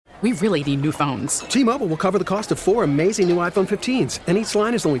we really need new phones. T-Mobile will cover the cost of 4 amazing new iPhone 15s, and each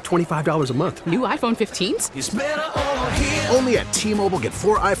line is only $25 a month. New iPhone 15s? It's better over here. Only at T-Mobile, get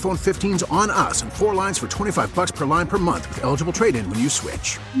 4 iPhone 15s on us and 4 lines for $25 per line per month with eligible trade-in when you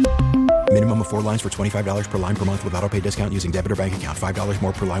switch. Minimum of 4 lines for $25 per line per month with autopay discount using debit or bank account. $5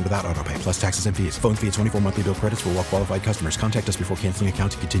 more per line without autopay, plus taxes and fees. Phone fee at 24 monthly bill credits for well-qualified customers. Contact us before canceling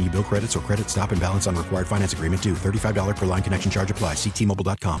account to continue bill credits or credit stop and balance on required finance agreement due. $35 per line connection charge applies. See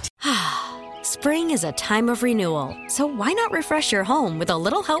T-Mobile.com. Spring is a time of renewal, so why not refresh your home with a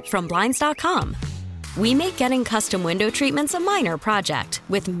little help from Blinds.com? We make getting custom window treatments a minor project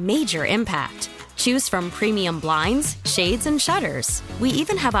with major impact. Choose from premium blinds, shades, and shutters. We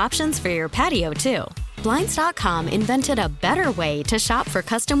even have options for your patio, too. Blinds.com invented a better way to shop for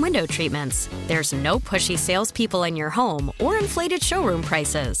custom window treatments. There's no pushy salespeople in your home or inflated showroom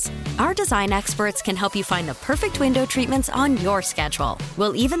prices. Our design experts can help you find the perfect window treatments on your schedule.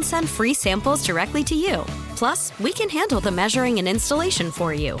 We'll even send free samples directly to you. Plus, we can handle the measuring and installation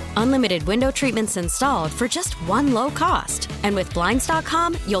for you. Unlimited window treatments installed for just one low cost. And with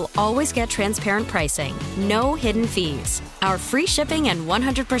Blinds.com, you'll always get transparent pricing. No hidden fees. Our free shipping and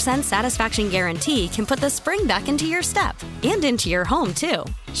 100% satisfaction guarantee can put the spring back into your step and into your home, too.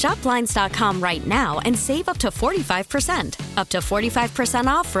 Shop Blinds.com right now and save up to 45%. Up to 45%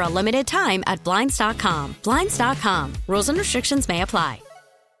 off for a limited time at Blinds.com. Blinds.com. Rules and restrictions may apply.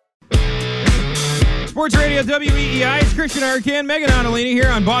 Sports Radio WEEI. It's Christian Arcan, Megan Onalini here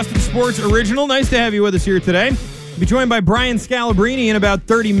on Boston Sports Original. Nice to have you with us here today. We'll be joined by Brian Scalabrine in about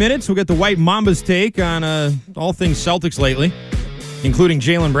 30 minutes. We'll get the White Mambas take on all things Celtics lately, including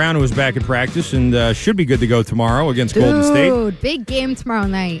Jaylen Brown, who is back at practice and should be good to go tomorrow against Golden State. Dude, big game tomorrow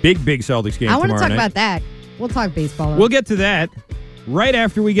night. Big Celtics game tomorrow night. I want to talk about that. We'll talk baseball, though. We'll get to that right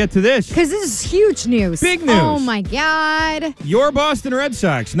after we get to this. Because this is huge news. Big news. Oh, my God. Your Boston Red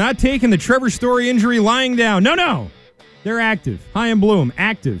Sox not taking the Trevor Story injury lying down. No. They're active. Chaim Bloom,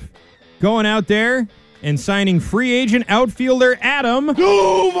 active. Going out there and signing free agent outfielder Adam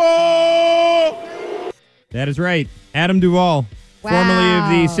Duvall. That is right. Adam Duvall. Wow. Formerly of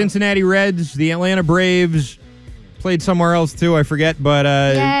the Cincinnati Reds, the Atlanta Braves. Played somewhere else, too. I forget. But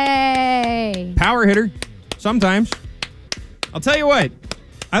Yay. Power hitter. Sometimes. I'll tell you what.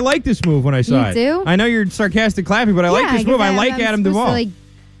 I like this move when I saw it. You do? I know you're sarcastic clapping, but I like this move. I like Adam Duvall. To,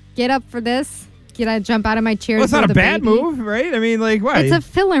 get up for this. Get I jump out of my chair. Well, it's not a bad move, right? I mean, what? It's a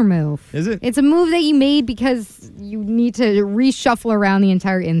filler move. Is it? It's a move that you made because you need to reshuffle around the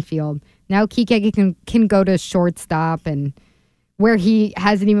entire infield. Now Kike can go to shortstop and where he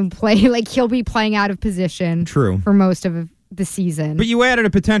hasn't even played. He'll be playing out of position. True. For most of the season. But you added a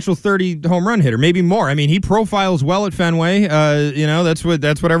potential 30 home run hitter, maybe more. I mean, he profiles well at Fenway. That's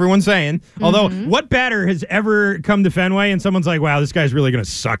what everyone's saying. Mm-hmm. Although, what batter has ever come to Fenway and someone's like, wow, this guy's really going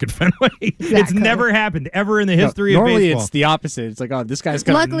to suck at Fenway? Exactly. It's never happened ever in the history of baseball. Normally, it's the opposite. It's like, oh, this guy's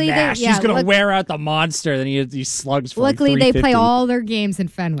going to mash. He's going to wear out the monster. Then he slugs for Luckily, they play all their games in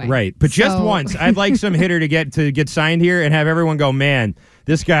Fenway. Right. But just once, I'd like some hitter to get signed here and have everyone go, man,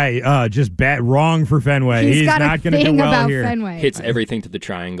 this guy just wrong for Fenway. He's not going to do well here. Fenway. Hits everything to the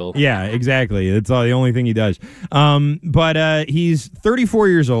triangle. Yeah, exactly. That's the only thing he does. But he's 34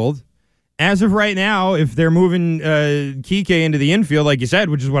 years old. As of right now, if they're moving Kike into the infield, like you said,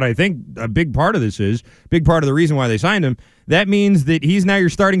 which is what I think a big part of this is, big part of the reason why they signed him, that means that he's now your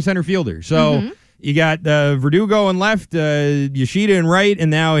starting center fielder. So you got Verdugo in left, Yoshida in right, and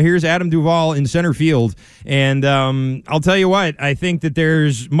now here's Adam Duvall in center field. And I'll tell you what, I think that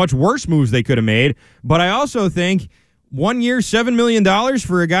there's much worse moves they could have made, but I also think 1 year, $7 million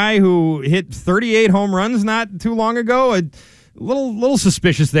for a guy who hit 38 home runs not too long ago, a little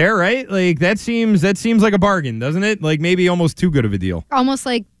suspicious there, right? That seems like a bargain, doesn't it? Maybe almost too good of a deal. Almost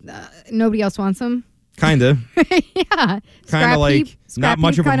like nobody else wants him. Kind of. Yeah. Kind of like not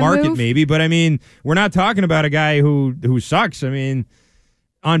much of a market maybe, but I mean, we're not talking about a guy who sucks. I mean,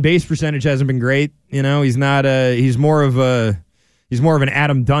 on base percentage hasn't been great. He's not he's more of an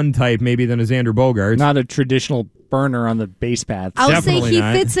Adam Dunn type maybe than a Xander Bogaerts. Not a traditional burner on the base path. I'll say he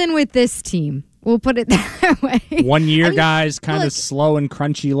fits in with this team. We'll put it that way. 1 year guys, kind of slow and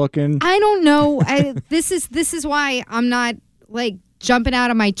crunchy looking. I don't know. This is why I'm not jumping out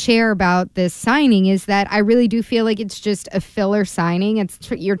of my chair about this signing, is that I really do feel like it's just a filler signing.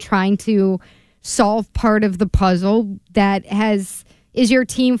 You're trying to solve part of the puzzle that is your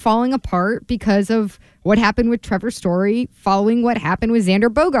team falling apart because of what happened with Trevor Story following what happened with Xander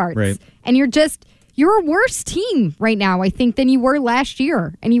Bogaerts. Right. And you're a worse team right now, I think, than you were last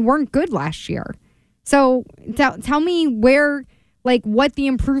year. And you weren't good last year. So tell me where like what the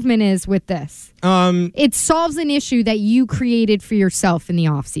improvement is with this. It solves an issue that you created for yourself in the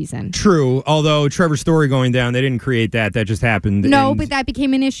offseason. True, although Trevor Story going down, they didn't create that. That just happened. No, but that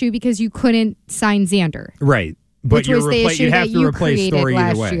became an issue because you couldn't sign Xander. Right. But which was the issue you'd have that to you replace created Story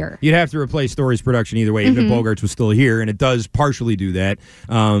last either way. year. You'd have to replace Story's production either way, even if Bogarts was still here, and it does partially do that.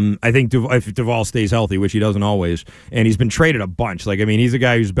 I think if Duvall stays healthy, which he doesn't always, and he's been traded a bunch. Like, I mean, he's a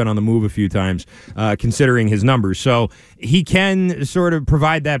guy who's been on the move a few times, considering his numbers. So he can sort of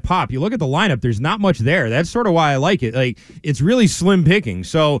provide that pop. You look at the lineup, there's not much there. That's sort of why I like it. Like, it's really slim picking.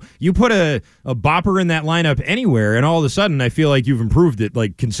 So you put a bopper in that lineup anywhere, and all of a sudden I feel like you've improved it,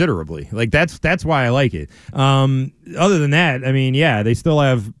 like, considerably. Like, that's why I like it. Other than that, I mean, yeah, they still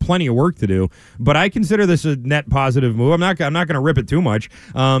have plenty of work to do, but I consider this a net positive move. I'm not going to rip it too much.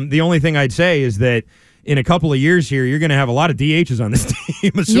 The only thing I'd say is that in a couple of years here, you're going to have a lot of DHs on this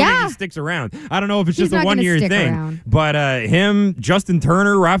team, assuming he sticks around. I don't know if it's just a one-year thing, but him, Justin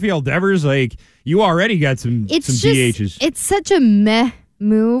Turner, Rafael Devers, like, you already got some DHs. It's such a meh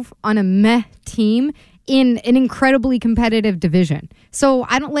move on a meh team in an incredibly competitive division. So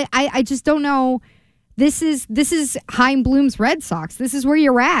I just don't know. This is Chaim Bloom's Red Sox. This is where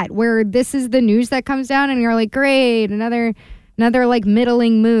you're at, where this is the news that comes down, and you're like, great, another like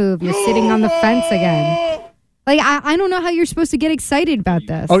middling move. You're sitting on the fence again. Like, I don't know how you're supposed to get excited about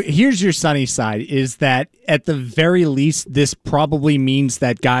this. Oh, here's your sunny side, is that at the very least, this probably means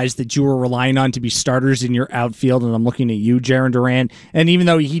that guys that you were relying on to be starters in your outfield, and I'm looking at you, Jarren Duran, and even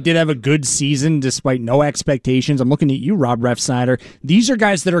though he did have a good season despite no expectations, I'm looking at you, Rob Refsnyder, these are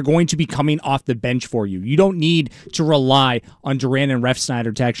guys that are going to be coming off the bench for you. You don't need to rely on Duran and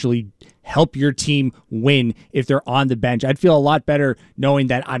Refsnyder to actually help your team win if they're on the bench. I'd feel a lot better knowing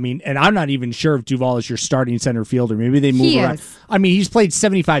that, I mean, and I'm not even sure if Duvall is your starting center fielder. Maybe they move around. I mean, he's played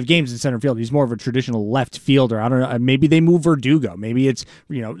 75 games in center field. He's more of a traditional left fielder. I don't know. Maybe they move Verdugo. Maybe it's,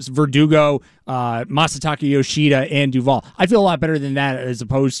 Verdugo, Masataka Yoshida, and Duvall. I feel a lot better than that as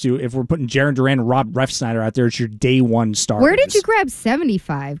opposed to if we're putting Jarren Duran and Rob Refsnyder out there, it's your day one starters. Where did you grab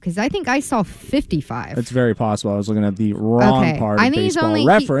 75? Because I think I saw 55. That's very possible. I was looking at the wrong part of Baseball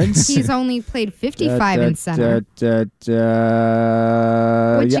Reference. He's only played 55 in center.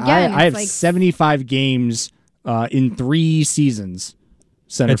 Which again, I have 75 games in 3 seasons.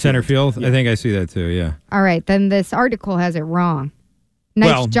 Center field? Yeah. I think I see that too, yeah. All right, then this article has it wrong.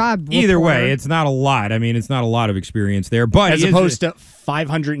 Nice job, reporter. Either way, it's not a lot. I mean, it's not a lot of experience there. But as opposed to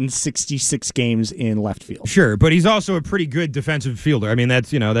 566 games in left field. Sure, but he's also a pretty good defensive fielder. I mean,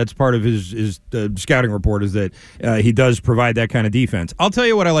 that's part of his scouting report is that he does provide that kind of defense. I'll tell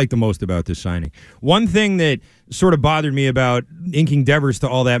you what I like the most about this signing. One thing that sort of bothered me about inking Devers to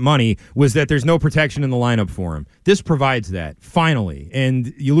all that money was that there's no protection in the lineup for him. This provides that, finally.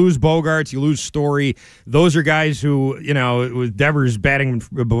 And you lose Bogarts, you lose Story. Those are guys who, with Devers batting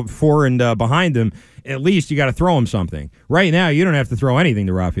before and behind him, at least you got to throw him something. Right now, you don't have to throw anything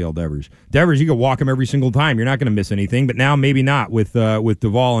to Rafael Devers. Devers, you can walk him every single time. You're not going to miss anything, but now maybe not with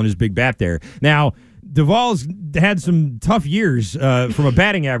Duvall and his big bat there. Now, Duvall's had some tough years from a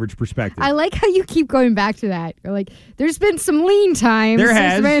batting average perspective. I like how you keep going back to that. You're like, there's been some lean times. There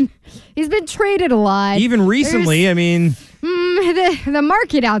has. He's been traded a lot. Even recently, I mean... The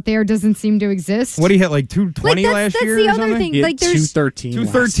market out there doesn't seem to exist. What, he hit like 220 last year? That's the other thing. Like, there's 213.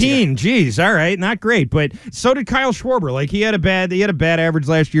 213. Jeez, all right, not great. But so did Kyle Schwarber. Like, he had a bad average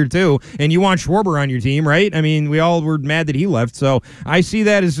last year too. And you want Schwarber on your team, right? I mean, we all were mad that he left. So I see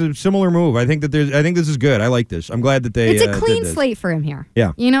that as a similar move. I think this is good. I like this. I'm glad that they. It's a clean slate for him here.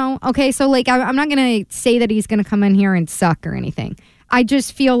 Yeah. Okay. So like, I'm not gonna say that he's gonna come in here and suck or anything. I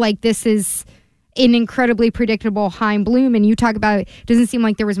just feel like this is an incredibly predictable Chaim Bloom, and you talk about it doesn't seem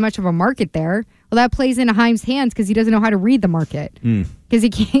like there was much of a market there. Well, that plays into Chaim's hands because he doesn't know how to read the market. Because he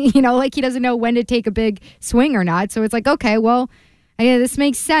can't, he doesn't know when to take a big swing or not. So it's like, okay, well, this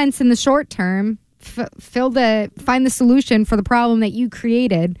makes sense in the short term. Find the solution for the problem that you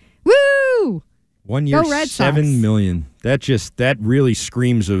created. Woo! 1 year, $7 million. That really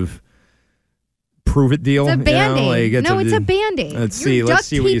screams of prove it deal. It's a Band-Aid. It's a Band-Aid. Let's see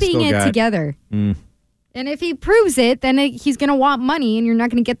what you still got. It together. And if he proves it, then he's going to want money, and you're not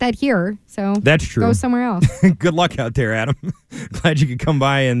going to get that here. So that's true. Go somewhere else. Good luck out there, Adam. Glad you could come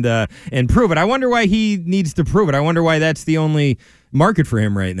by and prove it. I wonder why he needs to prove it. I wonder why that's the only market for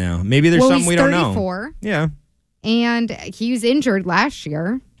him right now. Maybe there's something we don't know. He's 34. Yeah. And he was injured last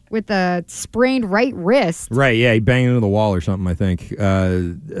year with a sprained right wrist. Right, yeah, he banged into the wall or something, I think,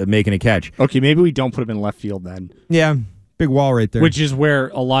 making a catch. Okay, maybe we don't put him in left field then. Yeah, big wall right there. Which is where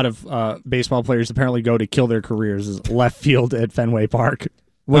a lot of baseball players apparently go to kill their careers, is left field at Fenway Park.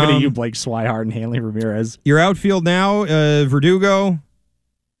 Looking at you, Blake Swihart and Hanley Ramirez. Your outfield now, Verdugo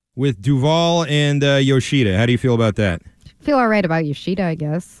with Duvall and Yoshida. How do you feel about that? Feel all right about Yoshida, I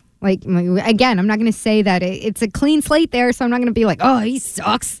guess. Like, again, I'm not going to say that it's a clean slate there, so I'm not going to be like, oh, he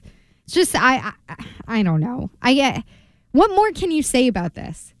sucks. It's just, I don't know. What more can you say about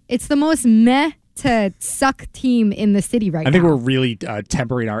this? It's the most meh to suck team in the city right now. I think we're really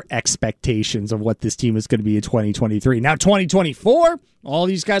tempering our expectations of what this team is going to be in 2023. Now, 2024, all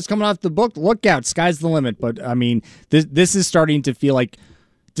these guys coming off the book, look out, sky's the limit. But, I mean, this is starting to feel like,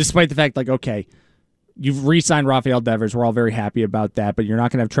 despite the fact, like, okay, you've re-signed Rafael Devers. We're all very happy about that, but you're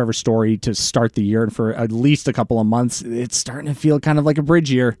not going to have Trevor Story to start the year, and for at least a couple of months, it's starting to feel kind of like a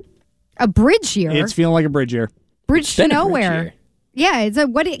bridge year. A bridge year? It's feeling like a bridge year. Bridge to nowhere. Yeah, it's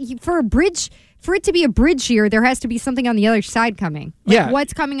for a bridge. For it to be a bridge year, there has to be something on the other side coming.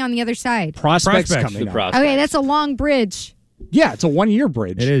 What's coming on the other side? Prospects coming up. Okay, that's a long bridge. Yeah, it's a 1-year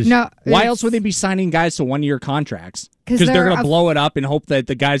bridge. It is. No, why else would they be signing guys to 1-year contracts? Because they're going to blow it up and hope that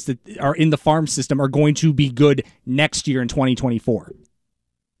the guys that are in the farm system are going to be good next year in 2024.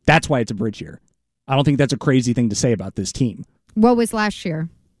 That's why it's a bridge year. I don't think that's a crazy thing to say about this team. What was last year?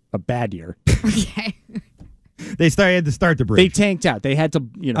 A bad year. Okay. They had to start the bridge. They tanked out. They had to,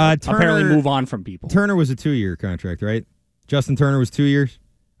 apparently move on from people. Turner was a 2-year contract, right? Justin Turner was 2 years,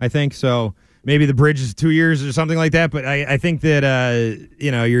 I think. So maybe the bridge is 2 years or something like that. But I think that,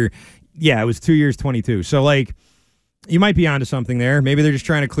 it was 2 years, 22. So, like, you might be onto something there. Maybe they're just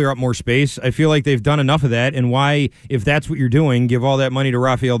trying to clear up more space. I feel like they've done enough of that. And why, if that's what you're doing, give all that money to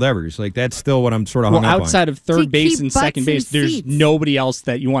Rafael Devers? Like, that's still what I'm sort of hung up on. Outside of third base and second base, there's nobody else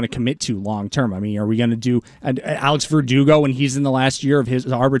that you want to commit to long term. I mean, are we going to do Alex Verdugo when he's in the last year of his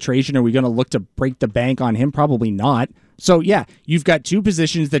arbitration? Are we going to look to break the bank on him? Probably not. So, yeah, you've got two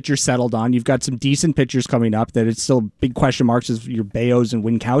positions that you're settled on. You've got some decent pitchers coming up that it's still big question marks as your Bayos and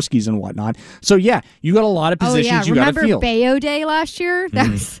Winkowskis and whatnot. So, yeah, you got a lot of positions you got to field. Remember Bayo Day last year?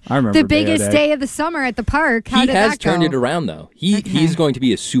 That was the biggest day of the summer at the park. How did that go? He has turned it around, though. He's going to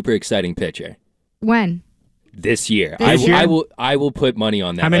be a super exciting pitcher. When? This year. I will put money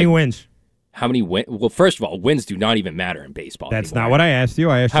on that. How many wins? How many wins? Well, first of all, wins do not even matter in baseball. That's anymore. not what I asked you.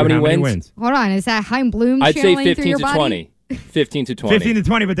 I asked how you many how many wins? wins. Hold on. Is that Chaim Bloom I'd say channeling 15 through your to body? 20. 15 to 20. 15 to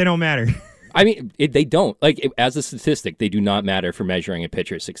 20, but they don't matter. I mean, they don't. Like, as a statistic, they do not matter for measuring a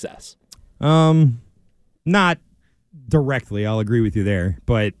pitcher's success. Not directly. I'll agree with you there.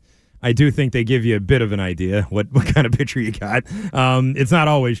 But I do think they give you a bit of an idea what kind of pitcher you got. It's not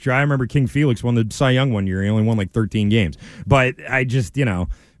always true. I remember King Felix won the Cy Young one year. He only won like 13 games. But I just,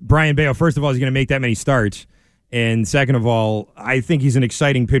 Brian Bayo, first of all, he's going to make that many starts. And second of all, I think he's an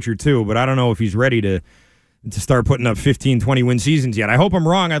exciting pitcher too, but I don't know if he's ready to start putting up 15, 20 win seasons yet. I hope I'm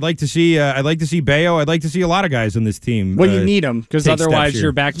wrong. I'd like to see Bayo. I'd like to see a lot of guys on this team. Well, you need them because otherwise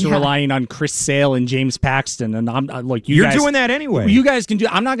you're back to relying on Chris Sale and James Paxton. And I'm like, you're guys, doing that anyway. You guys can do.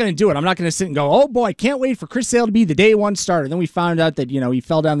 I'm not going to do it. I'm not going to sit and go, oh boy, I can't wait for Chris Sale to be the day one starter. Then we found out that he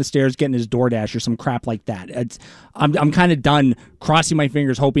fell down the stairs getting his DoorDash or some crap like that. I'm kind of done crossing my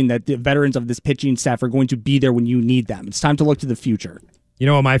fingers hoping that the veterans of this pitching staff are going to be there when you need them. It's time to look to the future. You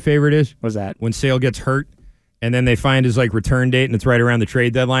know what my favorite is? What's that? When Sale gets hurt. And then they find his return date, and it's right around the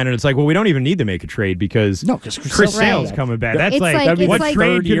trade dedeadline. And it's like, well, we don't even need to make a trade because Chris Sale's coming back. That's what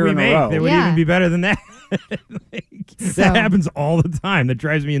trade could we make that would even be better than that? That happens all the time. That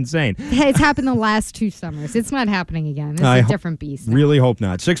drives me insane. It's happened the last 2 summers. It's not happening again. It's a different beast now. Really hope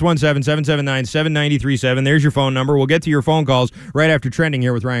not. 617-779-7937. There's your phone number. We'll get to your phone calls right after Trending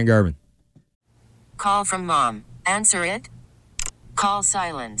here with Ryan Garvin. Call from mom. Answer it. Call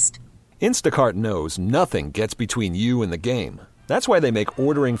silenced. Instacart knows nothing gets between you and the game. That's why they make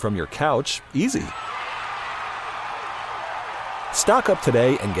ordering from your couch easy. Stock up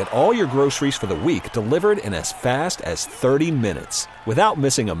today and get all your groceries for the week delivered in as fast as 30 minutes without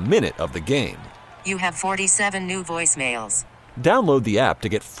missing a minute of the game. You have 47 new voicemails. Download the app to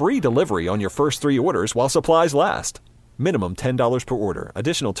get free delivery on your first 3 orders while supplies last. Minimum $10 per order.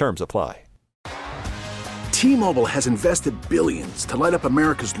 Additional terms apply. T-Mobile has invested billions to light up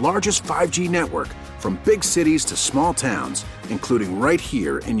America's largest 5G network, from big cities to small towns, including right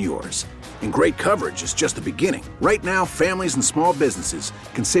here in yours. And great coverage is just the beginning. Right now, families and small businesses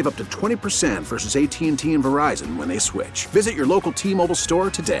can save up to 20% versus AT&T and Verizon when they switch. Visit your local T-Mobile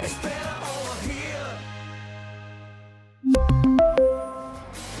store today.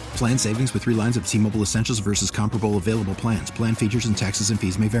 Plan savings with 3 lines of T-Mobile Essentials versus comparable available plans. Plan features and taxes and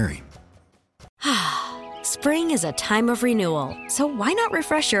fees may vary. Spring is a time of renewal, so why not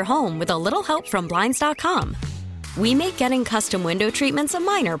refresh your home with a little help from Blinds.com? We make getting custom window treatments a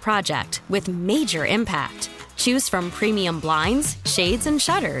minor project with major impact. Choose from premium blinds, shades, and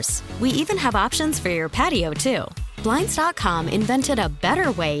shutters. We even have options for your patio, too. Blinds.com invented a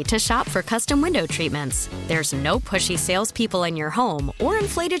better way to shop for custom window treatments. There's no pushy salespeople in your home or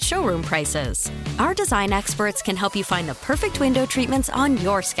inflated showroom prices. Our design experts can help you find the perfect window treatments on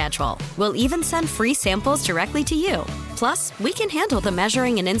your schedule. We'll even send free samples directly to you. Plus, we can handle the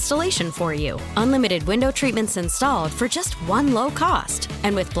measuring and installation for you. Unlimited window treatments installed for just one low cost.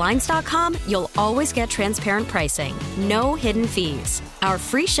 And with Blinds.com, you'll always get transparent pricing. No hidden fees. Our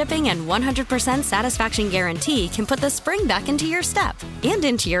free shipping and 100% satisfaction guarantee can put the spring back into your step and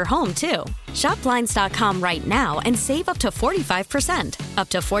into your home, too. Shop Blinds.com right now and save up to 45%. Up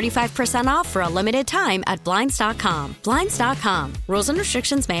to 45% off for a limited time at Blinds.com. Blinds.com. Rules and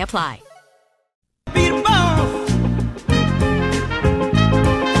restrictions may apply.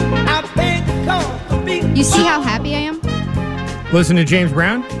 You see how happy I am? Listen to James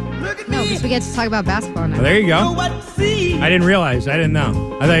Brown? No, because we get to talk about basketball now. Oh, there you go. I didn't realize. I didn't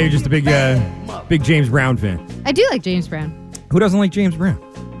know. I thought you were just a big James Brown fan. I do like James Brown. Who doesn't like James Brown?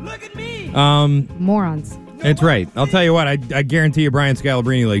 Morons. That's right. I'll tell you what. I guarantee you Brian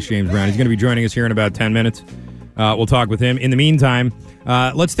Scalabrine likes James Brown. He's going to be joining us here in about 10 minutes. We'll talk with him. In the meantime,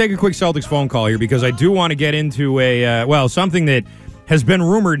 let's take a quick Celtics phone call here because I do want to get into something that has been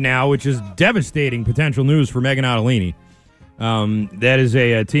rumored now, which is devastating potential news for Megan Ottolini. That is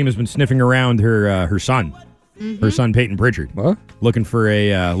a team has been sniffing around her son, her son Peyton Pritchard, looking for a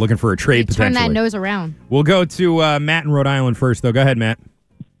trade potentially. Turn that nose around. We'll go to Matt in Rhode Island first, though. Go ahead, Matt.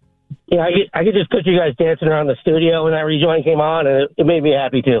 Yeah, I could just put you guys dancing around the studio when that rejoin came on, and it made me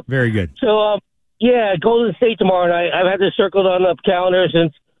happy too. Very good. So, Golden State tomorrow night. I've had this circled on the calendar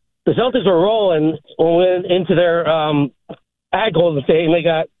since the Celtics were rolling when we went into their at Golden State, and they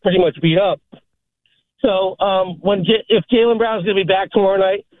got pretty much beat up. So if Jaylen Brown's going to be back tomorrow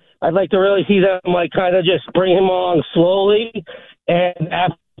night, I'd like to really see them kind of just bring him along slowly.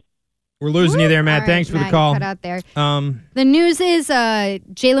 And we're losing you there, Matt. Thanks for the call. Cut out there. The news is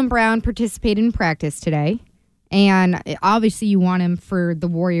Jaylen Brown participated in practice today, and obviously you want him for the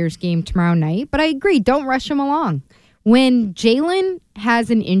Warriors game tomorrow night. But I agree, don't rush him along. When Jaylen has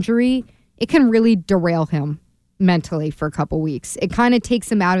an injury, it can really derail him mentally for a couple weeks. It kind of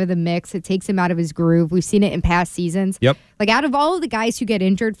takes him out of the mix. It takes him out of his groove. We've seen it in past seasons. Yep. Out of all of the guys who get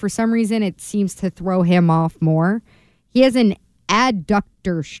injured, for some reason, it seems to throw him off more. He has an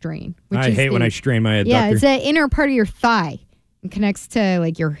adductor strain. I hate when I strain my adductor. Yeah, it's the inner part of your thigh. It connects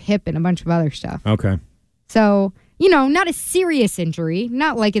to your hip and a bunch of other stuff. Okay. So, not a serious injury.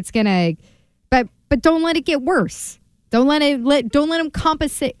 Not like it's gonna, but don't let it get worse. Don't let him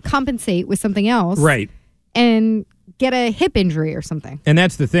compensate with something else. Right. And get a hip injury or something. And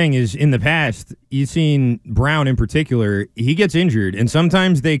that's the thing is, in the past, you've seen Brown in particular, he gets injured, and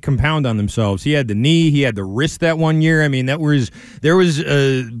sometimes they compound on themselves. He had the knee, he had the wrist that one year. I mean, there was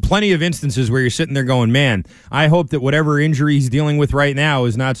plenty of instances where you're sitting there going, man, I hope that whatever injury he's dealing with right now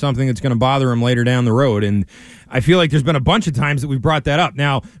is not something that's going to bother him later down the road. And I feel like there's been a bunch of times that we've brought that up.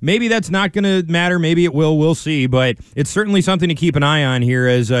 Now, maybe that's not going to matter. Maybe it will. We'll see. But it's certainly something to keep an eye on here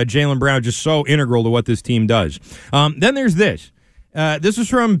as Jaylen Brown just so integral to what this team does. Then there's this. This is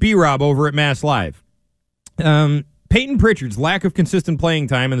from B-Rob over at Mass Live. Peyton Pritchard's lack of consistent playing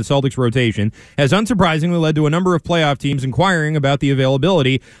time in the Celtics rotation has unsurprisingly led to a number of playoff teams inquiring about the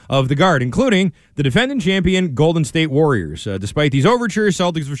availability of the guard, including the defending champion Golden State Warriors. Despite these overtures,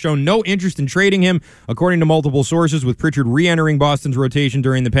 Celtics have shown no interest in trading him, according to multiple sources, with Pritchard re-entering Boston's rotation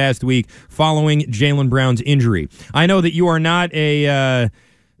during the past week following Jaylen Brown's injury. I know that you are not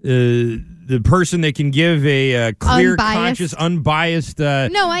the person that can give a clear, conscious, unbiased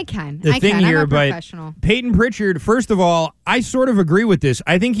no, I can. thing I'm here, a but professional. Peyton Pritchard, first of all, I sort of agree with this.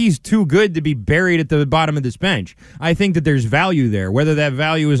 I think he's too good to be buried at the bottom of this bench. I think that there's value there. Whether that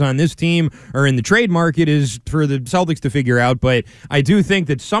value is on this team or in the trade market is for the Celtics to figure out, but I do think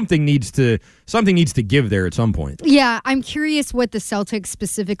that something needs to give there at some point. Yeah, I'm curious what the Celtics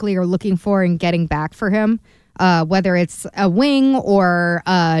specifically are looking for in getting back for him. Whether it's a wing or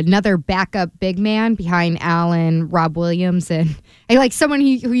another backup big man behind Allen, Rob Williams, and someone who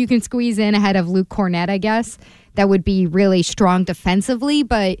you can squeeze in ahead of Luke Cornett, I guess, that would be really strong defensively.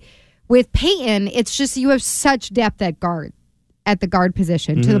 But with Peyton, it's just you have such depth at the guard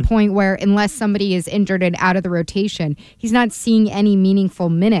position to the point where unless somebody is injured and out of the rotation, he's not seeing any meaningful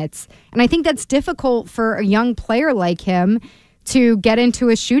minutes. And I think that's difficult for a young player like him to get into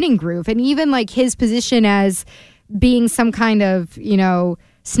a shooting groove. And even his position as being some kind of,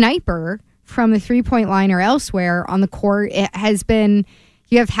 sniper from the 3-point line or elsewhere on the court, it has been,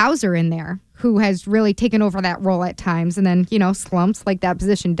 you have Hauser in there who has really taken over that role at times and then, slumps like that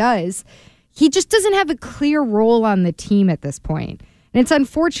position does. he just doesn't have a clear role on the team at this point. And it's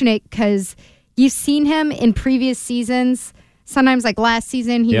unfortunate because you've seen him in previous seasons. Sometimes, like last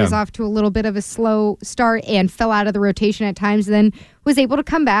season, he was off to a little bit of a slow start and fell out of the rotation at times, and then was able to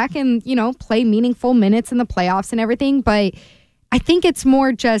come back and, play meaningful minutes in the playoffs and everything. But I think it's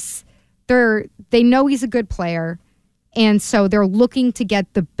more just they know he's a good player, and so they're looking to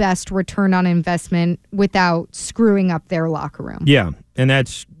get the best return on investment without screwing up their locker room. Yeah, and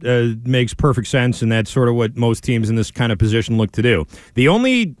that's makes perfect sense, and that's sort of what most teams in this kind of position look to do. The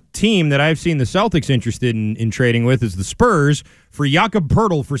only team that I've seen the Celtics interested in trading with is the Spurs for Jakob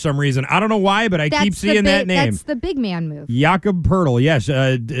Poeltl for some reason. I don't know why, but I keep seeing that name. That's the big man move. Jakob Poeltl, yes.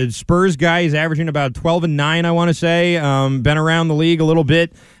 Spurs guy is averaging about 12-9, I want to say. Been around the league a little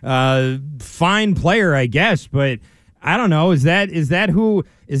bit. Fine player, I guess, but I don't know. Is that who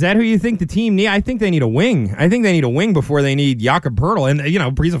you think the team need? I think they need a wing. I think they need a wing before they need Jakob Poeltl. And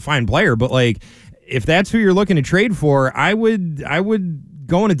he's a fine player, but like if that's who you're looking to trade for, I would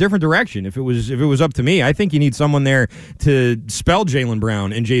go in a different direction if it was up to me. I think you need someone there to spell Jaylen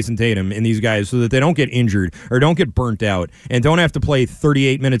Brown and Jason Tatum and these guys so that they don't get injured or don't get burnt out and don't have to play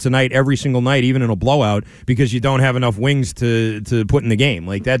 38 minutes a night every single night, even in a blowout, because you don't have enough wings to put in the game.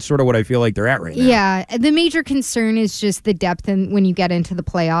 Like that's sort of what I feel like they're at right now. Yeah, the major concern is just the depth when you get into the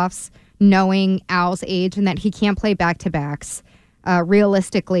playoffs, knowing Al's age and that he can't play back-to-backs.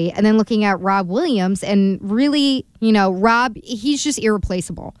 Realistically, and then looking at Rob Williams, and really, Rob, he's just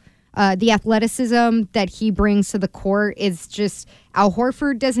irreplaceable. The athleticism that he brings to the court is just, Al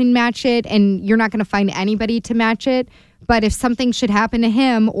Horford doesn't match it, and you're not going to find anybody to match it. But if something should happen to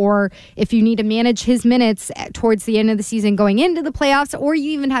him, or if you need to manage his minutes towards the end of the season going into the playoffs, or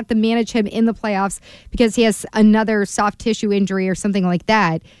you even have to manage him in the playoffs because he has another soft tissue injury or something like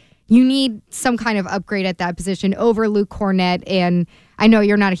that, you need some kind of upgrade at that position over Luke Cornett. And I know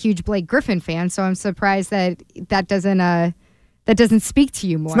you're not a huge Blake Griffin fan, so I'm surprised that doesn't speak to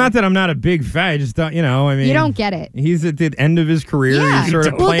you more. It's not that I'm not a big fan. I just don't, you don't get it. He's at the end of his career. Yeah. He's sort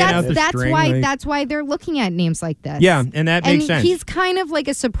of playing out the string. That's why they're looking at names like this. Yeah, and that makes sense. He's kind of like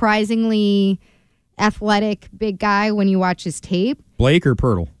a surprisingly athletic big guy when you watch his tape. Blake or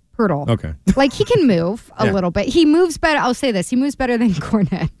Poeltl? Poeltl. Okay. Like he can move a little bit. He moves better. I'll say this. He moves better than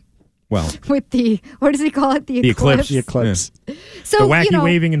Cornett. Well, with what does he call it? The eclipse. The eclipse. Yeah. So the wacky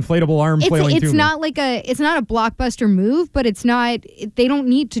waving inflatable arm flailing It's not a blockbuster move, but it's not. They don't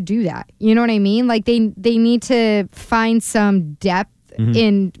need to do that. You know what I mean? Like they need to find some depth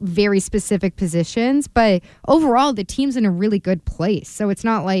in very specific positions. But overall, the team's in a really good place. So it's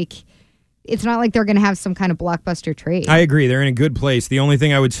not like they're going to have some kind of blockbuster trade. I agree. They're in a good place. The only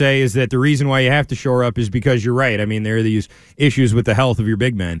thing I would say is that the reason why you have to shore up is because you're right. I mean, there are these issues with the health of your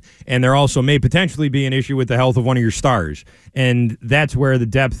big men, and there also may potentially be an issue with the health of one of your stars. And that's where the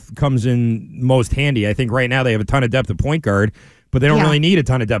depth comes in most handy. I think right now they have a ton of depth at point guard, but they don't really need a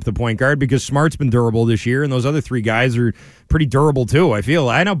ton of depth at point guard because Smart's been durable this year, and those other three guys are pretty durable too, I feel.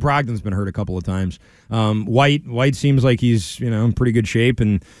 I know Brogdon's been hurt a couple of times. White seems like he's in pretty good shape,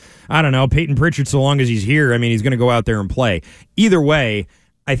 and I don't know, Peyton Pritchard, so long as he's here, I mean, he's going to go out there and play. Either way,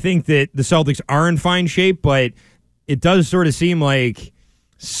 I think that the Celtics are in fine shape, but it does sort of seem like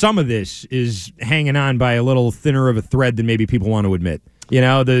some of this is hanging on by a little thinner of a thread than maybe people want to admit.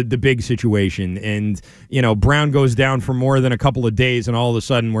 The big situation. And, Brown goes down for more than a couple of days, and all of a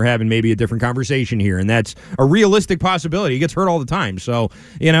sudden we're having maybe a different conversation here. And that's a realistic possibility. He gets hurt all the time. So,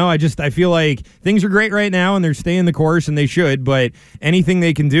 I feel like things are great right now, and they're staying the course, and they should. But anything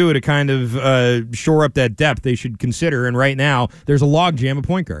they can do to kind of shore up that depth, they should consider. And right now, there's a logjam at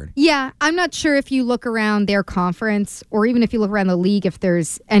point guard. Yeah, I'm not sure if you look around their conference, or even if you look around the league, if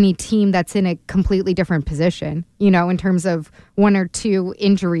there's any team that's in a completely different position, in terms of one or two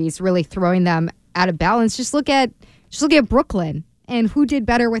injuries really throwing them out of balance. Just look at Brooklyn and who did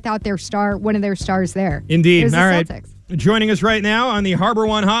better without one of their stars there. Indeed. All right. Celtics. Joining us right now on the Harbor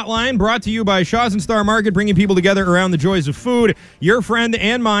One Hotline, brought to you by Shaw's and Star Market, bringing people together around the joys of food. Your friend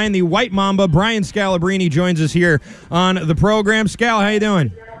and mine, the White Mamba, Brian Scalabrine, joins us here on the program. Scal, how you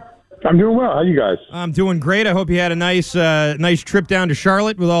doing? I'm doing well. How you guys? I'm doing great. I hope you had a nice trip down to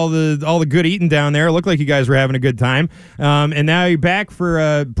Charlotte with all the good eating down there. It looked like you guys were having a good time. And now you're back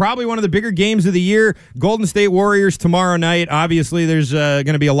for probably one of the bigger games of the year. Golden State Warriors tomorrow night. Obviously, there's going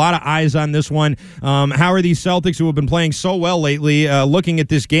to be a lot of eyes on this one. How are these Celtics, who have been playing so well lately, looking at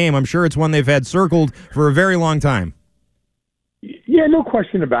this game? I'm sure it's one they've had circled for a very long time. Yeah, no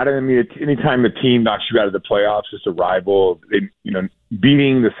question about it. I mean, anytime a team knocks you out of the playoffs, it's a rival.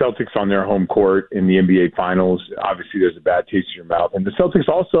 Beating the Celtics on their home court in the NBA Finals, obviously there's a bad taste in your mouth. And the Celtics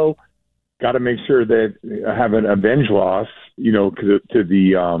also got to make sure that have an avenge loss, to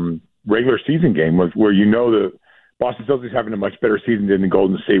the regular season game where the Boston Celtics having a much better season than the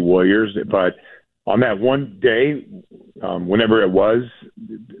Golden State Warriors. But on that one day, whenever it was,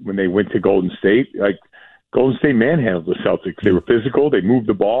 when they went to Golden State, like Golden State manhandled the Celtics. They were physical. They moved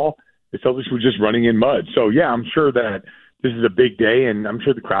the ball. The Celtics were just running in mud. So, yeah, I'm sure that this is a big day, and I'm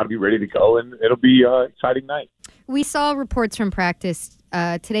sure the crowd will be ready to go, and it'll be an exciting night. We saw reports from practice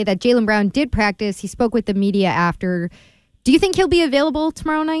today that Jaylen Brown did practice. He spoke with the media after. Do you think he'll be available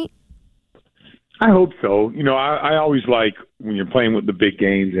tomorrow night? I hope so. I always like when you're playing with the big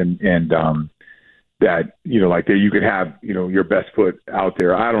games and that, like that you could have, your best foot out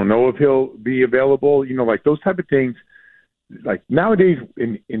there. I don't know if he'll be available, like those type of things. Like nowadays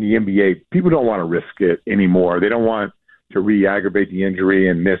in the NBA, people don't want to risk it anymore. They don't want to re-aggravate the injury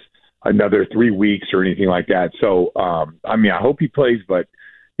and miss another 3 weeks or anything like that. So, I hope he plays, but,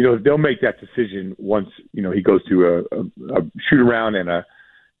 they'll make that decision once, he goes to a shoot-around and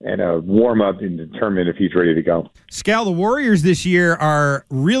a warm-up and determine if he's ready to go. Scal, the Warriors this year are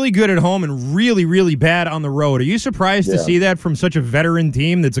really good at home and really, really bad on the road. Are you surprised to see that from such a veteran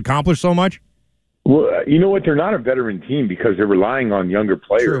team that's accomplished so much? Well, you know what? They're not a veteran team because they're relying on younger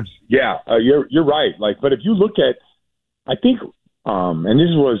players. True. Yeah, you're right. But if you look at, I think, and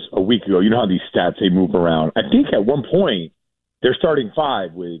this was a week ago, you know how these stats, they move around. I think at one point, they're starting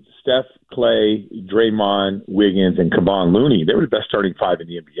five with Steph, Clay, Draymond, Wiggins, and Kevon Looney. They were the best starting five in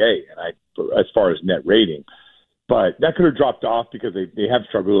the NBA, as far as net rating. But that could have dropped off because they have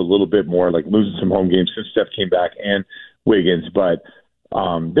struggled a little bit more, like losing some home games since Steph came back and Wiggins. But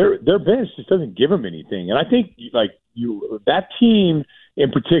their bench just doesn't give them anything. And I think that team in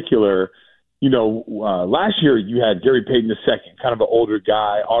particular, last year you had Gary Payton II, kind of an older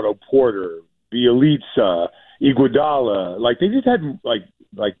guy, Otto Porter, Bielitsa, Iguodala. They just had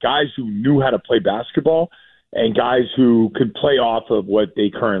like guys who knew how to play basketball and guys who could play off of what they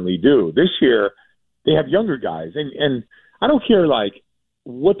currently do. This year they have younger guys, and I don't care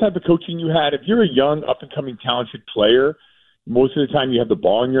what type of coaching you had. If you're a young up and coming talented player, most of the time you have the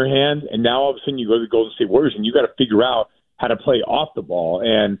ball in your hand, and now all of a sudden you go to the Golden State Warriors and you got to figure out how to play off the ball.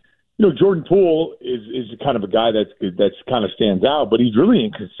 And Jordan Poole is kind of a guy that's kind of stands out, but he's really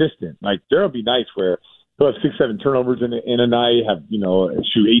inconsistent. There'll be nights where he'll have 6-7 turnovers in a night, have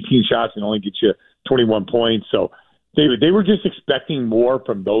shoot 18 shots and only get you 21 points. So they were just expecting more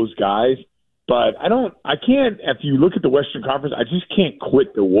from those guys. But I can't. If you look at the Western Conference, I just can't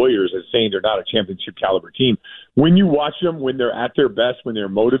quit the Warriors as saying they're not a championship caliber team. When you watch them, when they're at their best, when they're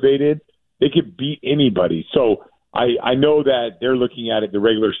motivated, they could beat anybody. So I know that they're looking at it the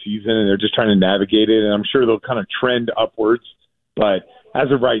regular season and they're just trying to navigate it, and I'm sure they'll kind of trend upwards. But as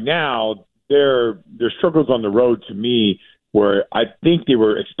of right now, their struggles on the road, to me, where I think they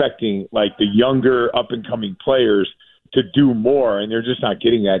were expecting the younger up and coming players to do more, and they're just not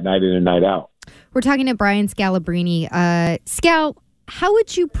getting that night in and night out. We're talking to Brian Scalabrine. Scal, how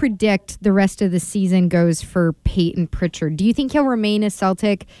would you predict the rest of the season goes for Peyton Pritchard? Do you think he'll remain a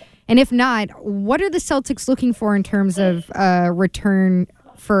Celtic? And if not, what are the Celtics looking for in terms of return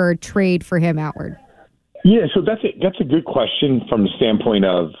for a trade for him outward? Yeah, so that's a good question from the standpoint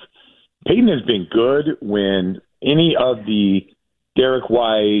of Peyton has been good when any of the Derek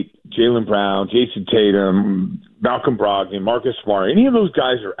White, Jaylen Brown, Jason Tatum, Malcolm Brogdon, Marcus Smart, any of those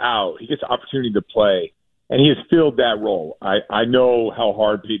guys are out. He gets the opportunity to play, and he has filled that role. I know how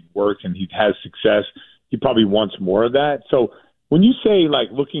hard Peyton works, and he has success. He probably wants more of that. So when you say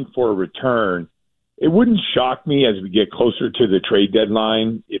looking for a return, it wouldn't shock me as we get closer to the trade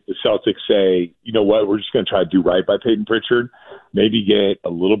deadline if the Celtics say, you know what, we're just going to try to do right by Peyton Pritchard, maybe get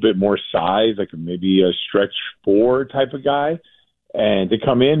a little bit more size, maybe a stretch 4 type of guy, and to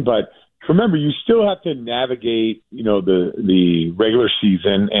come in. But remember, you still have to navigate, the regular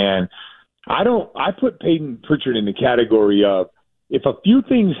season. And I put Peyton Pritchard in the category of, if a few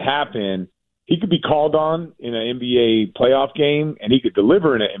things happen, he could be called on in an NBA playoff game, and he could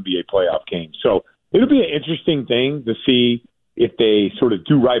deliver in an NBA playoff game. So it'll be an interesting thing to see if they sort of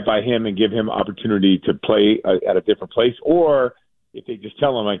do right by him and give him opportunity to play at a different place, or if they just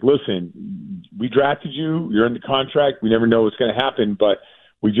tell him, listen, we drafted you, you're in the contract, we never know what's going to happen, but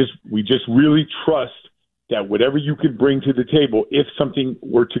we just really trust that whatever you could bring to the table, if something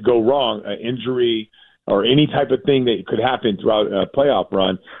were to go wrong, an injury or any type of thing that could happen throughout a playoff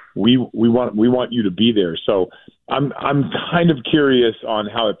run, we want you to be there. So I'm kind of curious on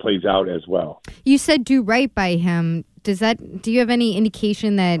how it plays out as well. You said do right by him. Do you have any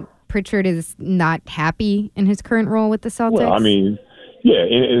indication that Pritchard is not happy in his current role with the Celtics? Well, yeah,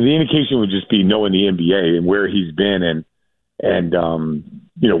 and the indication would just be knowing the NBA and where he's been and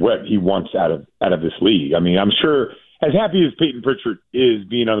what he wants out of this league. I'm sure as happy as Peyton Pritchard is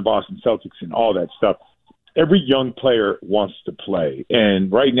being on the Boston Celtics and all that stuff, every young player wants to play. And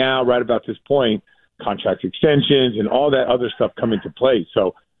right now, right about this point, contract extensions and all that other stuff come into play.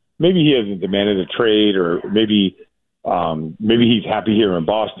 So maybe he hasn't demanded a trade, or maybe he's happy here in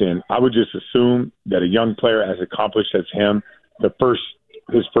Boston. I would just assume that a young player as accomplished as him,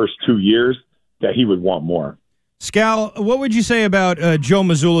 his first 2 years, that he would want more. Scal, what would you say about Joe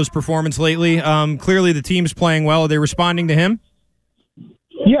Mazzulla's performance lately? Clearly the team's playing well. Are they responding to him?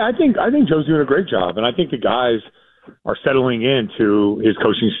 Yeah, I think Joe's doing a great job, and I think the guys are settling into his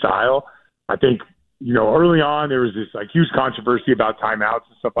coaching style. I think, early on there was this huge controversy about timeouts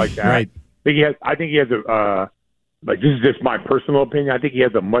and stuff like that. Right. I think he has a this is just my personal opinion. I think he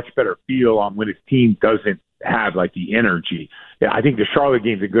has a much better feel on when his team doesn't have the energy. Yeah, I think the Charlotte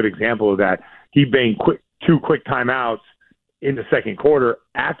game's a good example of that. He banged two quick timeouts in the second quarter.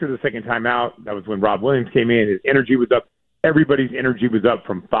 After the second timeout, that was when Rob Williams came in. His energy was up. Everybody's energy was up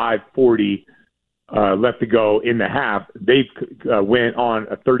from 5:40 left to go in the half. They went on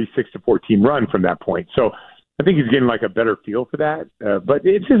a 36-14 run from that point. So I think he's getting a better feel for that. But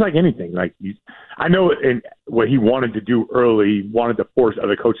it's just like anything. I know what he wanted to do early, wanted to force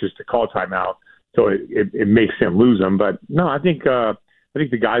other coaches to call timeout, so it makes him lose them. But no, I think the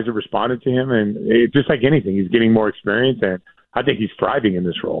guys have responded to him, and just like anything, he's getting more experience, and I think he's thriving in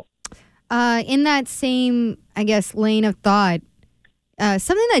this role. In that same, I guess, lane of thought,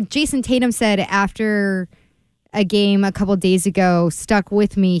 something that Jason Tatum said after a game a couple days ago stuck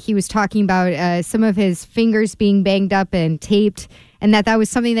with me. He was talking about some of his fingers being banged up and taped, and that was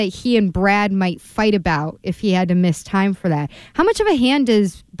something that he and Brad might fight about if he had to miss time for that. How much of a hand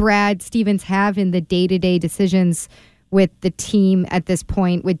does Brad Stevens have in the day-to-day decisions with the team at this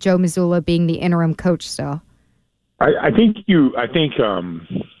point, with Joe Mazzulla being the interim coach still? I think you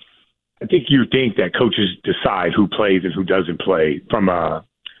think that coaches decide who plays and who doesn't play from a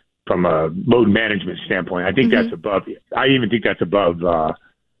load management standpoint. I think that's above. I even think that's above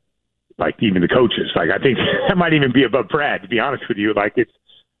even the coaches. I think that might even be above Brad, to be honest with you.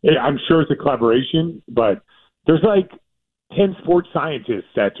 I'm sure it's a collaboration, but there's 10 sports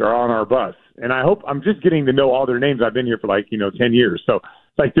scientists that are on our bus. And I'm just getting to know all their names. I've been here for 10 years. So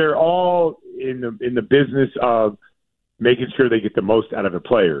they're all in the business of making sure they get the most out of the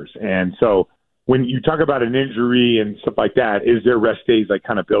players. And so when you talk about an injury and stuff like that, is there rest days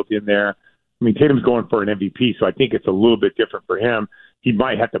kind of built in there? I mean, Tatum's going for an MVP, so I think it's a little bit different for him. He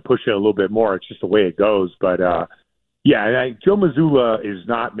might have to push it a little bit more. It's just the way it goes. But Joe Mazzulla is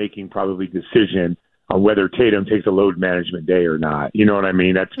not making probably decision on whether Tatum takes a load management day or not. You know what I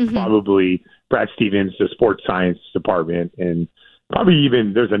mean? That's probably Brad Stevens, the sports science department, and probably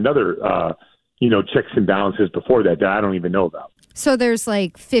even there's another, checks and balances before that I don't even know about. So there's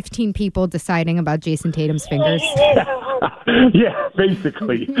 15 people deciding about Jason Tatum's fingers. Yeah,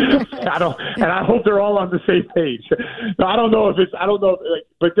 basically. I hope they're all on the same page. I don't know,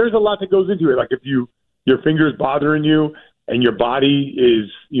 but there's a lot that goes into it. If your finger's bothering you, and your body is,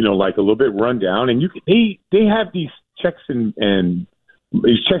 a little bit run down, and they have these checks and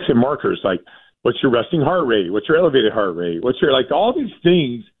these checks and markers, what's your resting heart rate, what's your elevated heart rate, what's your all these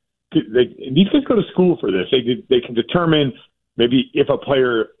things. These guys go to school for this. They can determine maybe if a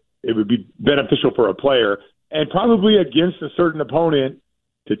player, it would be beneficial for a player, and probably against a certain opponent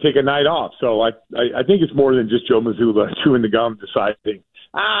to take a night off. So I think it's more than just Joe Mazzulla chewing the gum deciding,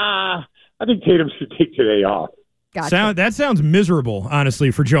 I think Tatum should take today off. Gotcha. That sounds miserable,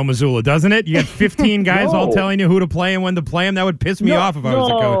 honestly, for Joe Mazzulla, doesn't it? You got 15 guys all telling you who to play and when to play him. That would piss me off if I was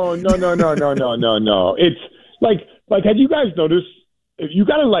a coach. No. It's have you guys noticed? You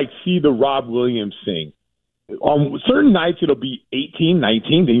got to see the Rob Williams thing. On certain nights, it'll be 18,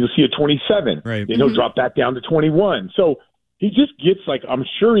 19, then you'll see a 27. Right. Then he'll drop that down to 21. So he just gets I'm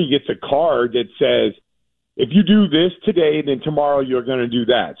sure he gets a card that says, if you do this today, then tomorrow you're going to do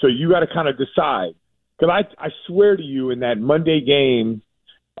that. So you got to kind of decide. Because I swear to you, in that Monday game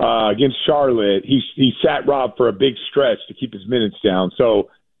against Charlotte, he sat Rob for a big stretch to keep his minutes down. So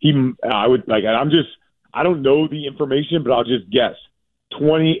I don't know the information, but I'll just guess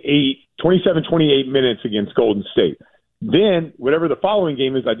 27, 28 minutes against Golden State. Then whatever the following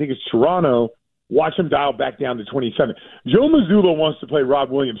game is, I think it's Toronto. Watch him dial back down to 27. Joe Mazzulla wants to play Rob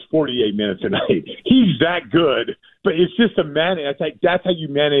Williams 48 minutes a night. He's that good, but it's just that's how you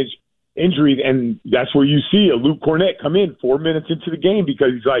manage injuries, and that's where you see a Luke Cornett come in 4 minutes into the game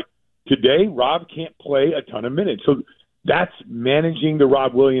because he's today Rob can't play a ton of minutes. So that's managing the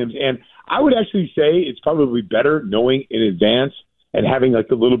Rob Williams. And I would actually say it's probably better knowing in advance and having a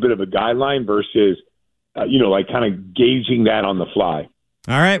little bit of a guideline versus, kind of gauging that on the fly.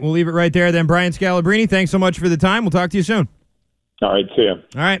 All right, we'll leave it right there then. Brian Scalabrine, thanks so much for the time. We'll talk to you soon. All right, see ya.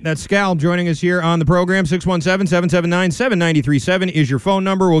 All right, that's Scal joining us here on the program. 617-779-7937 is your phone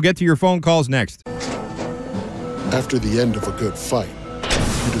number. We'll get to your phone calls next. After the end of a good fight,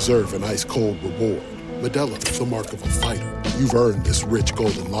 you deserve an ice-cold reward. Modelo is the mark of a fighter. You've earned this rich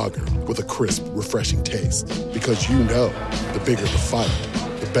golden lager with a crisp, refreshing taste. Because you know, the bigger the fight,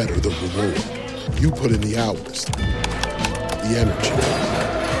 the better the reward. You put in the hours, the energy,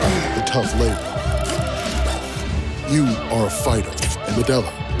 the tough labor. You are a fighter, and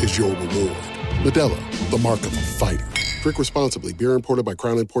Modelo is your reward. Modelo, the mark of a fighter. Drink responsibly. Beer imported by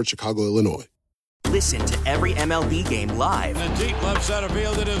Crown Imports, Chicago, Illinois. Listen to every MLB game live. In the deep left center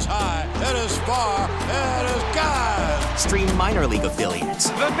field, it is high, it is far, it is gone. Stream minor league affiliates.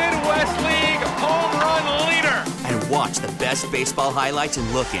 The Midwest League home run leader. And watch the best baseball highlights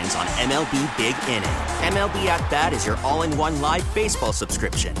and look-ins on MLB Big Inning. MLB At Bat is your all-in-one live baseball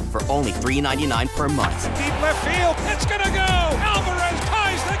subscription for only $3.99 per month. Deep left field, it's gonna go. Alvarez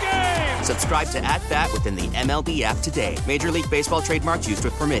ties the game. Subscribe to At Bat within the MLB app today. Major League Baseball trademarks used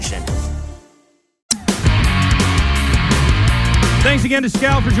with permission. Thanks again to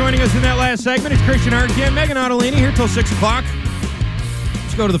Scal for joining us in that last segment. It's Christian Arkin, Megan Ottolini here till 6 o'clock.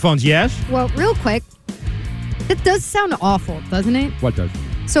 Let's go to the phones. Yes? Well, real quick, it does sound awful, doesn't it? What does?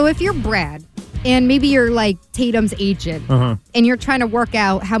 So if you're Brad, and maybe you're like Tatum's agent, and you're trying to work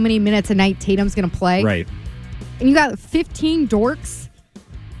out how many minutes a night Tatum's going to play. Right. And you got 15 dorks.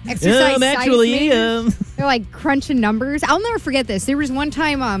 Exercise they're like crunching numbers. I'll never forget this. There was one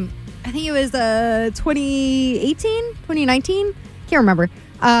time, I think it was 2018, 2019. Can't remember.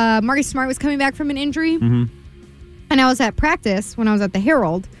 Marcus Smart was coming back from an injury. Mm-hmm. And I was at practice when I was at the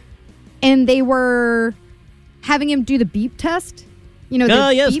Herald. And they were having him do the beep test. You know,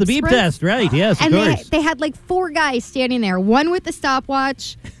 the beep test. Right, yes, and of course. They had like 4 guys standing there. One with the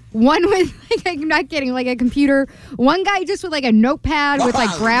stopwatch. One with, like, I'm not kidding, like a computer. One guy just with like a notepad with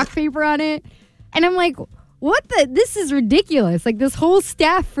like graph paper on it. And I'm like, this is ridiculous. Like this whole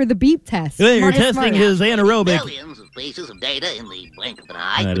staff for the beep test. Well, you're testing his anaerobic. Billions of pieces of data in the blink of an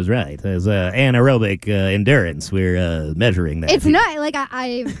eye. That is right. His anaerobic endurance. We're measuring that. It's not like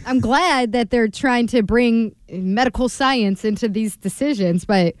I'm glad that they're trying to bring medical science into these decisions,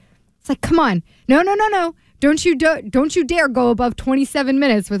 but it's like, come on. No. Don't you dare go above 27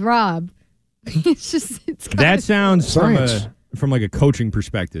 minutes with Rob. That sounds from like a coaching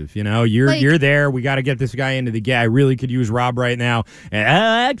perspective, you know, you're there. We got to get this guy into the game. I really could use Rob right now.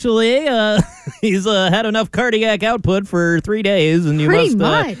 Actually, he's had enough cardiac output for 3 days, and you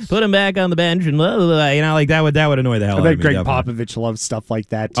must put him back on the bench. And like that would annoy the hell out of me. I bet Greg Popovich loves stuff like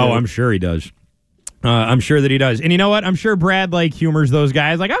that too. Oh, I'm sure he does. I'm sure that he does. And you know what? I'm sure Brad humors those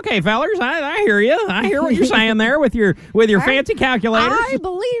guys. Like, okay, fellers, I hear you. I hear what you're saying there with your fancy calculators. I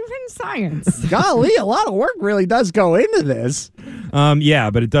believe in science. Golly, a lot of work really does go into this.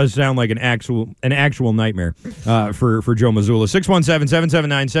 Yeah, but it does sound like an actual nightmare for Joe Mazzulla.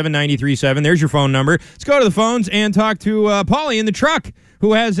 617-779-7937. There's your phone number. Let's go to the phones and talk to Paulie in the truck,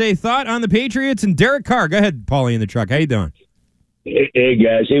 who has a thought on the Patriots and Derek Carr. Go ahead, Paulie in the truck. How you doing? Hey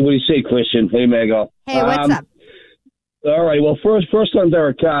guys. Hey, what do you say, Christian? Hey, Mego. Hey, what's up? All right. Well, first on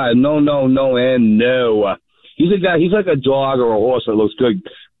Derek Carr. No, and no. He's a guy. He's like a dog or a horse that looks good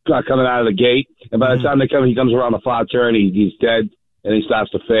coming out of the gate, and by the time he comes around the far turn, he's dead, and he starts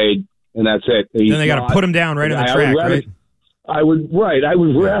to fade, and that's it. Then they got to put him down right on the track, right? I would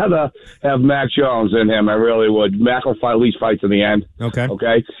rather have Mac Jones than him. I really would. Mac will at least fight to the end. Okay.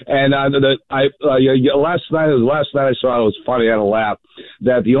 And last night I saw, it was funny. I had a laugh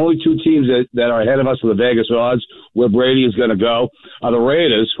that the only 2 teams that are ahead of us with the Vegas odds where Brady is going to go are the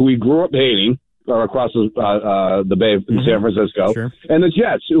Raiders, who we grew up hating, across the Bay in San Francisco, and the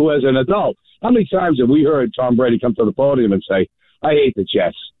Jets, who as an adult, how many times have we heard Tom Brady come to the podium and say, "I hate the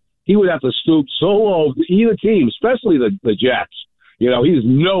Jets"? He would have to stoop so low, either team, especially the Jets. You know, he's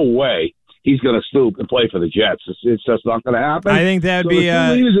no way he's going to stoop and play for the Jets. It's just not going to happen. I think that'd be the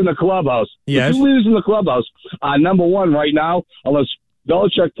 2 leaders in the clubhouse. Yes. The 2 leaders in the clubhouse are number 1 right now, unless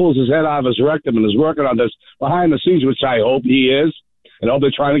Belichick pulls his head out of his rectum and is working on this behind the scenes, which I hope he is. And I hope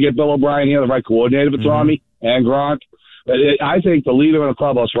they're trying to get Bill O'Brien here, the right coordinator for Tommy and Gronk. But I think the leader in the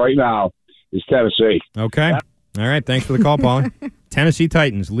clubhouse right now is Tennessee. Okay. All right. Thanks for the call, Paulie. Tennessee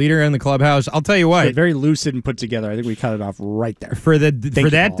Titans, leader in the clubhouse. I'll tell you what. They're very lucid and put together. I think we cut it off right there. For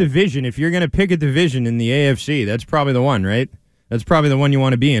that division, if you're going to pick a division in the AFC, that's probably the one, right? That's probably the one you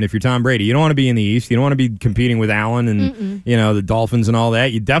want to be in if you're Tom Brady. You don't want to be in the East. You don't want to be competing with Allen and the Dolphins and all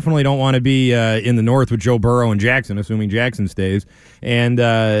that. You definitely don't want to be in the North with Joe Burrow and Jackson, assuming Jackson stays. And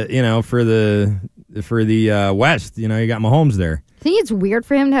for the West, you got Mahomes there. I think it's weird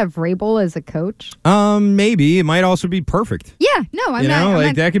for him to have Vrabel as a coach. Maybe. It might also be perfect. Yeah, no, I'm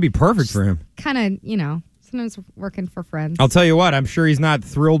not. That could be perfect for him. Kind of, sometimes working for friends. I'll tell you what, I'm sure he's not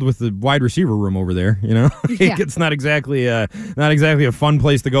thrilled with the wide receiver room over there, Yeah. It's not exactly a fun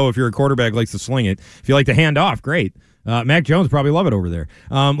place to go if you're a quarterback who likes to sling it. If you like to hand off, great. Mac Jones probably love it over there.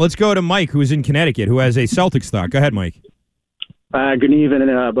 Let's go to Mike, who's in Connecticut, who has a Celtics stock. Go ahead, Mike. Good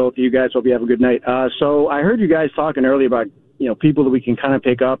evening, both of you guys. Hope you have a good night. So I heard you guys talking earlier about people that we can kind of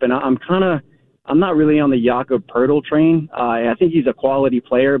pick up, and I'm not really on the Jakob Poeltl train. I think he's a quality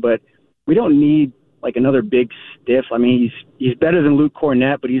player, but we don't need like another big stiff. I mean, he's better than Luke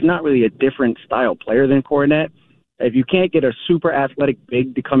Cornett, but he's not really a different style player than Cornett. If you can't get a super athletic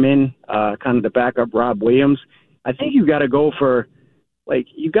big to come in, kind of to back up Rob Williams, I think you got to go for. Like,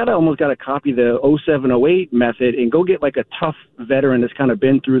 you almost got to copy the 07-08 method and go get, like, a tough veteran that's kind of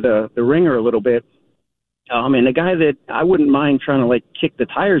been through the ringer a little bit. And a guy that I wouldn't mind trying to, like, kick the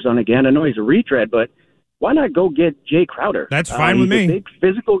tires on again. I know he's a retread, but why not go get Jay Crowder? That's fine with me. He's a big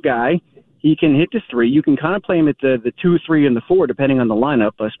physical guy. He can hit the 3. You can kind of play him at the 2, 3, and the 4, depending on the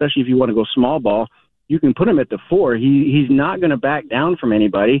lineup, especially if you want to go small ball. You can put him at the 4. He's not going to back down from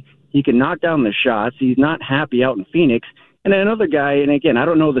anybody. He can knock down the shots. He's not happy out in Phoenix. And then another guy, and again, I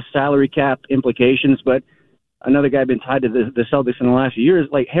don't know the salary cap implications, but another guy been tied to the Celtics in the last few years,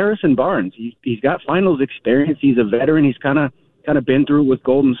 like Harrison Barnes. He's got finals experience. He's a veteran. He's kind of been through with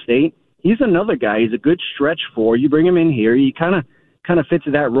Golden State. He's another guy. He's a good stretch 4. You bring him in here, he kind of fits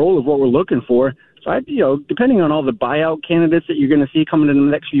that role of what we're looking for. So depending on all the buyout candidates that you're going to see coming in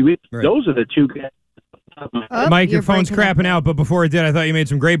the next few weeks, right. Those are the two guys. Mike, your phone's crapping out, but before it did, I thought you made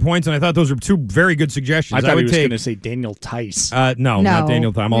some great points, and I thought those were 2 very good suggestions. I thought he was going to say Daniel Tice. No, not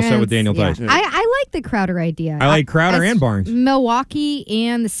Daniel Tice. I'm all set with Daniel Tice. I like the Crowder idea. I like Crowder and Barnes. Milwaukee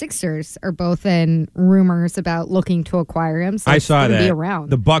and the Sixers are both in rumors about looking to acquire him. So I saw that. Be around.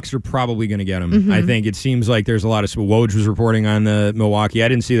 The Bucks are probably going to get him. Mm-hmm. I think it seems like there's a lot of... Woj was reporting on the Milwaukee. I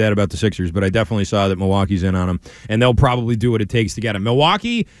didn't see that about the Sixers, but I definitely saw that Milwaukee's in on him, and they'll probably do what it takes to get him.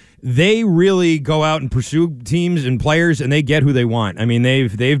 Milwaukee... They really go out and pursue teams and players, and they get who they want. I mean,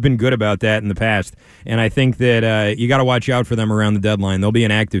 they've been good about that in the past, and I think that you got to watch out for them around the deadline. They'll be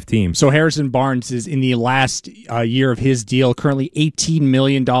an active team. So Harrison Barnes is in the last year of his deal, currently $18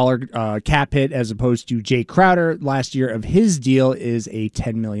 million cap hit, as opposed to Jay Crowder. Last year of his deal is a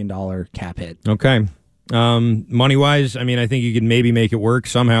 $10 million cap hit. Okay. Money-wise, I mean, I think you could maybe make it work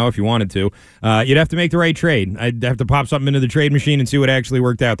somehow if you wanted to. You'd have to make the right trade. I'd have to pop something into the trade machine and see what actually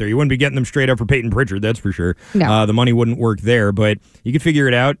worked out there. You wouldn't be getting them straight up for Peyton Pritchard, that's for sure. No. The money wouldn't work there, but you could figure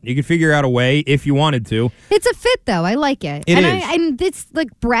it out. You could figure out a way if you wanted to. It's a fit, though. I like it. It is. And it's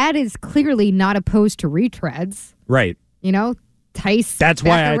like Brad is clearly not opposed to retreads. Right. Tice. That's back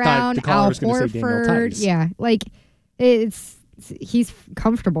why around, I thought the caller Al was going to say Daniel Horford. Tice. Yeah, he's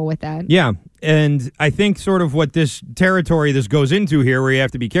comfortable with that. Yeah, and I think sort of what this territory this goes into here, where you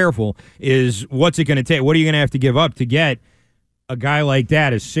have to be careful, is what's it going to take? What are you going to have to give up to get a guy like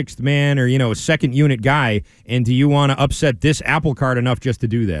that, a 6th man or a second unit guy? And do you want to upset this apple cart enough just to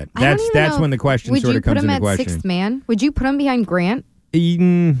do that? That's when the question sort of comes into question. Would you put him at 6th man? Would you put him behind Grant?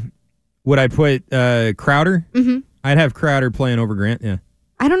 Would I put Crowder? Mm-hmm. I'd have Crowder playing over Grant. Yeah.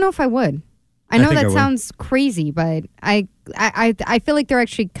 I don't know if I would. I know that sounds crazy, but I feel like they're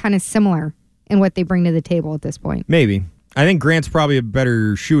actually kind of similar in what they bring to the table at this point. Maybe. I think Grant's probably a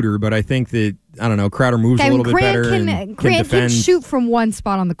better shooter, but I think that, I don't know, Crowder moves a little bit better. Grant can can shoot from one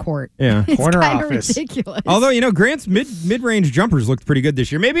spot on the court. Yeah. It's Corner kind office. of ridiculous. Although, Grant's mid-range jumpers looked pretty good this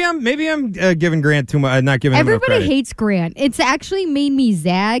year. Maybe I'm giving Grant too much, not giving him enough credit. Everybody hates Grant. It's actually made me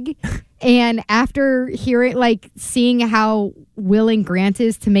zag. And after seeing how willing Grant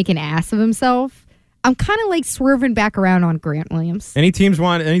is to make an ass of himself, I'm kind of swerving back around on Grant Williams. Any teams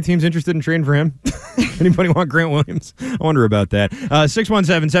interested in trading for him? Anybody want Grant Williams? I wonder about that.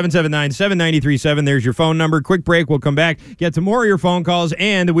 617-779-7937. There's your phone number. Quick break. We'll come back, get to more of your phone calls,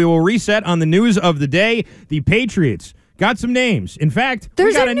 and we will reset on the news of the day. The Patriots got some names. In fact,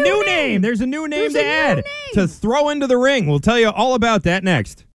 we got a new name. There's a new name to add to throw into the ring. We'll tell you all about that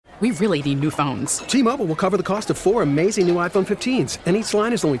next. We really need new phones. T-Mobile will cover the cost of 4 amazing new iPhone 15s, and each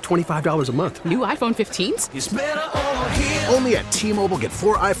line is only $25 a month. New iPhone 15s? It's better over here. Only at T-Mobile, get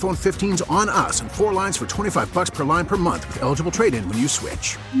 4 iPhone 15s on us and 4 lines for $25 per line per month with eligible trade-in when you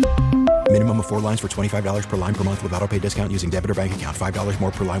switch. Minimum of 4 lines for $25 per line per month with autopay discount using debit or bank account. $5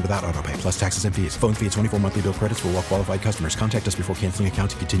 more per line without autopay, plus taxes and fees. Phone fee at 24 monthly bill credits for well-qualified customers. Contact us before canceling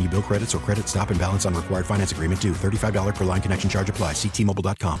account to continue bill credits or credit stop and balance on required finance agreement due. $35 per line connection charge applies. See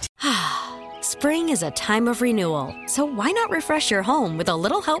T-Mobile.com. Spring is a time of renewal, so why not refresh your home with a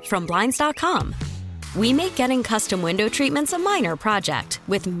little help from Blinds.com? We make getting custom window treatments a minor project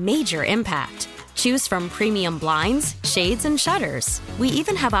with major impact. Choose from premium blinds, shades, and shutters. We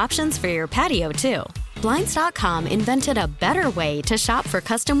even have options for your patio, too. Blinds.com invented a better way to shop for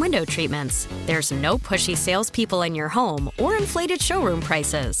custom window treatments. There's no pushy salespeople in your home or inflated showroom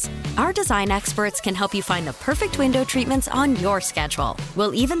prices. Our design experts can help you find the perfect window treatments on your schedule.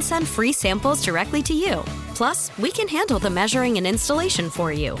 We'll even send free samples directly to you. Plus, we can handle the measuring and installation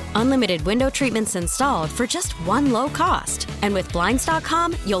for you. Unlimited window treatments installed for just one low cost. And with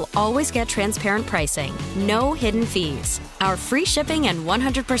Blinds.com, you'll always get transparent pricing. No hidden fees. Our free shipping and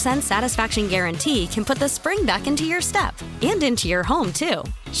 100% satisfaction guarantee can put the spring back into your step and into your home, too.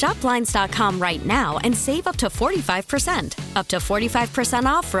 Shop Blinds.com right now and save up to 45%. Up to 45%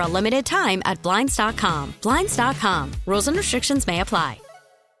 off for a limited time at Blinds.com. Blinds.com. Rules and restrictions may apply.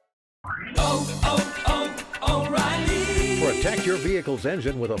 Protect your vehicle's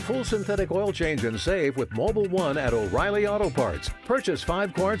engine with a full synthetic oil change and save with Mobil 1 at O'Reilly Auto Parts. Purchase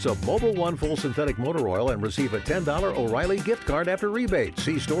 5 quarts of Mobil 1 full synthetic motor oil and receive a $10 O'Reilly gift card after rebate.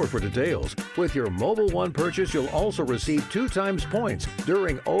 See store for details. With your Mobil 1 purchase, you'll also receive 2 times points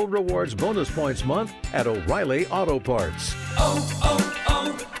during O Rewards Bonus Points Month at O'Reilly Auto Parts.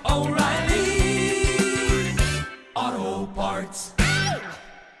 O'Reilly.